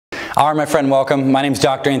All right, my friend, welcome. My name is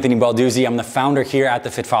Dr. Anthony Balduzzi. I'm the founder here at the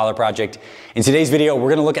Fit Father Project. In today's video, we're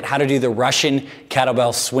gonna look at how to do the Russian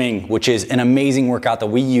kettlebell swing, which is an amazing workout that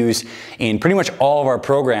we use in pretty much all of our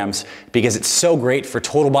programs because it's so great for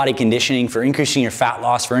total body conditioning, for increasing your fat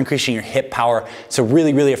loss, for increasing your hip power. It's a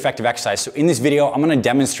really, really effective exercise. So in this video, I'm gonna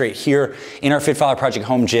demonstrate here in our Fit Father Project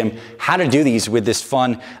home gym how to do these with this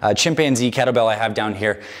fun chimpanzee kettlebell I have down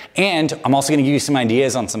here. And I'm also gonna give you some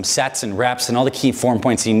ideas on some sets and reps and all the key form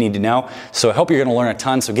points you need to know. So I hope you're gonna learn a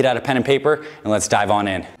ton. So get out a pen and paper and let's dive on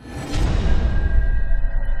in.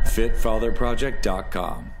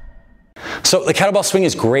 FitFatherProject.com. So the kettlebell swing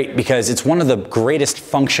is great because it's one of the greatest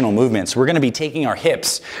functional movements. We're gonna be taking our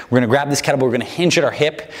hips, we're gonna grab this kettlebell, we're gonna hinge at our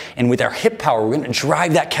hip, and with our hip power, we're gonna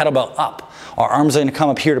drive that kettlebell up. Our arms are gonna come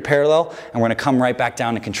up here to parallel, and we're gonna come right back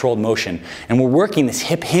down to controlled motion. And we're working this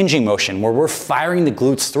hip hinging motion where we're firing the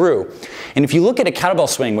glutes through. And if you look at a kettlebell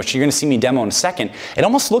swing, which you're gonna see me demo in a second, it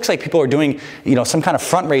almost looks like people are doing, some kind of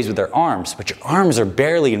front raise with their arms, but your arms are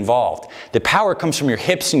barely involved. The power comes from your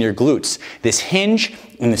hips and your glutes. This hinge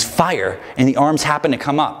and this fire, and the arms happen to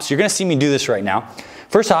come up. So you're gonna see me do this right now.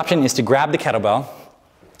 First option is to grab the kettlebell,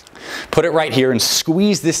 put it right here and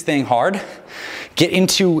squeeze this thing hard. Get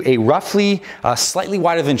into a roughly slightly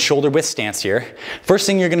wider than shoulder width stance here. First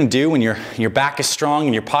thing you're gonna do when your back is strong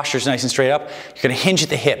and your posture is nice and straight up, you're gonna hinge at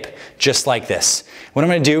the hip, just like this. What I'm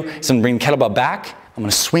gonna do is I'm gonna bring the kettlebell back, I'm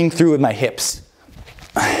gonna swing through with my hips.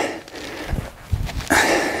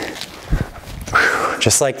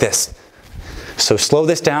 Just like this. So slow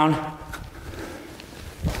this down.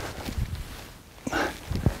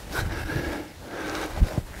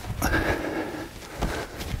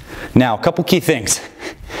 Now, a couple key things.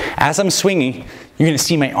 As I'm swinging, you're gonna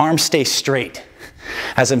see my arms stay straight.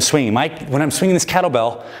 As I'm swinging, when I'm swinging this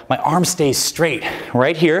kettlebell, my arm stays straight.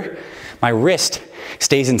 Right here, my wrist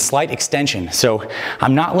stays in slight extension. So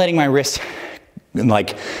I'm not letting my wrist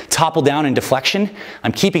topple down in deflection.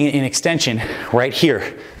 I'm keeping it in extension right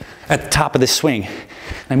here at the top of this swing.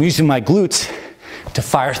 I'm using my glutes to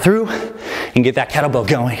fire through and get that kettlebell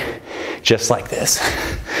going, just like this.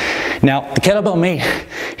 Now, the kettlebell may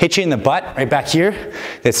hit you in the butt right back here.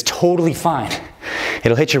 That's totally fine.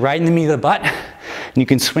 It'll hit you right in the meat of the butt, and you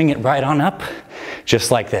can swing it right on up, just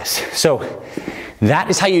like this. So that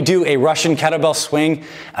is how you do a Russian kettlebell swing.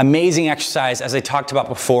 Amazing exercise, as I talked about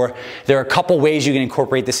before. There are a couple ways you can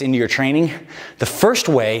incorporate this into your training. The first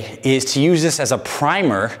way is to use this as a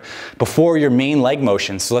primer before your main leg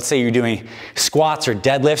motions. So let's say you're doing squats or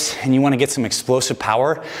deadlifts and you want to get some explosive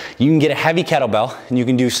power. You can get a heavy kettlebell and you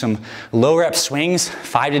can do some low rep swings,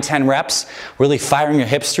 5 to 10 reps, really firing your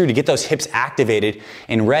hips through to get those hips activated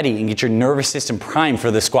and ready and get your nervous system primed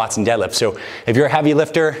for the squats and deadlifts. So if you're a heavy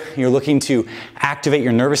lifter, you're looking to activate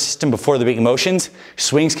your nervous system before the big motions,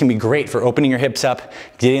 swings can be great for opening your hips up,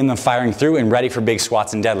 getting them firing through and ready for big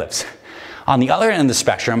squats and deadlifts. On the other end of the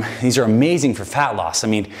spectrum, these are amazing for fat loss. I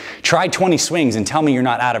mean, try 20 swings and tell me you're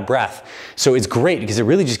not out of breath. So it's great because it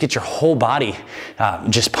really just gets your whole body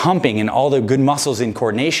just pumping and all the good muscles in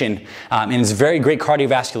coordination. And it's a very great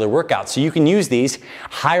cardiovascular workout. So you can use these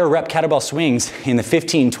higher rep kettlebell swings in the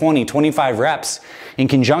 15, 20, 25 reps in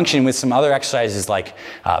conjunction with some other exercises like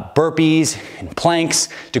burpees and planks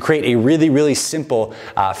to create a really, really simple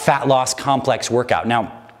fat loss complex workout.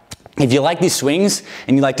 Now, if you like these swings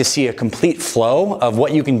and you like to see a complete flow of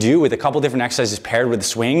what you can do with a couple different exercises paired with the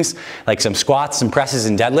swings, like some squats, some presses,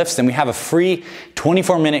 and deadlifts, then we have a free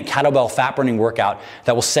 24-minute kettlebell fat burning workout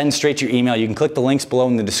that will send straight to your email. You can click the links below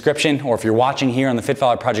in the description, or if you're watching here on the Fit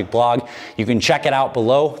Father Project blog, you can check it out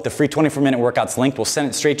below. The free 24-minute workouts link will send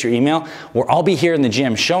it straight to your email, where I'll be here in the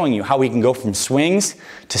gym showing you how we can go from swings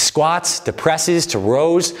to squats to presses to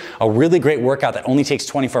rows. A really great workout that only takes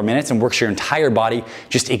 24 minutes and works your entire body,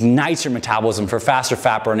 just ignites your metabolism for faster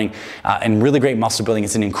fat burning and really great muscle building.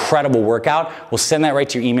 It's an incredible workout. We'll send that right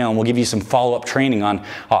to your email and we'll give you some follow-up training on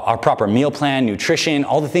our proper meal plan, nutrition,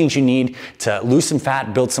 all the things you need to lose some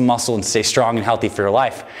fat, build some muscle, and stay strong and healthy for your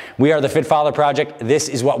life. We are the Fit Father Project. This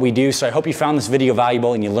is what we do. So I hope you found this video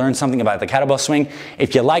valuable and you learned something about the kettlebell swing.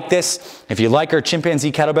 If you like this, if you like our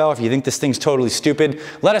chimpanzee kettlebell, if you think this thing's totally stupid,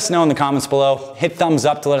 let us know in the comments below. Hit thumbs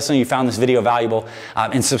up to let us know you found this video valuable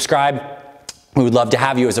and subscribe. We would love to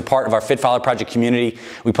have you as a part of our Fit Father Project community.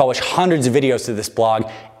 We publish hundreds of videos to this blog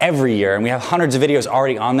every year, and we have hundreds of videos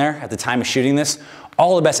already on there at the time of shooting this.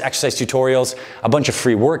 All the best exercise tutorials, a bunch of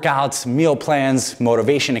free workouts, meal plans,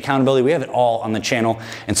 motivation, accountability. We have it all on the channel.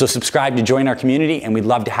 And so subscribe to join our community, and we'd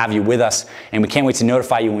love to have you with us. And we can't wait to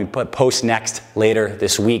notify you when we put post next later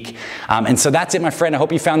this week. And so that's it, my friend. I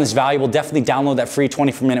hope you found this valuable. Definitely download that free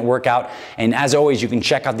 24-minute workout. And as always, you can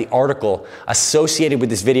check out the article associated with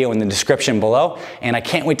this video in the description below. And I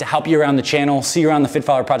can't wait to help you around the channel, see you around the Fit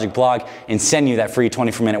Follower Project blog, and send you that free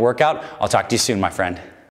 24-minute workout. I'll talk to you soon, my friend.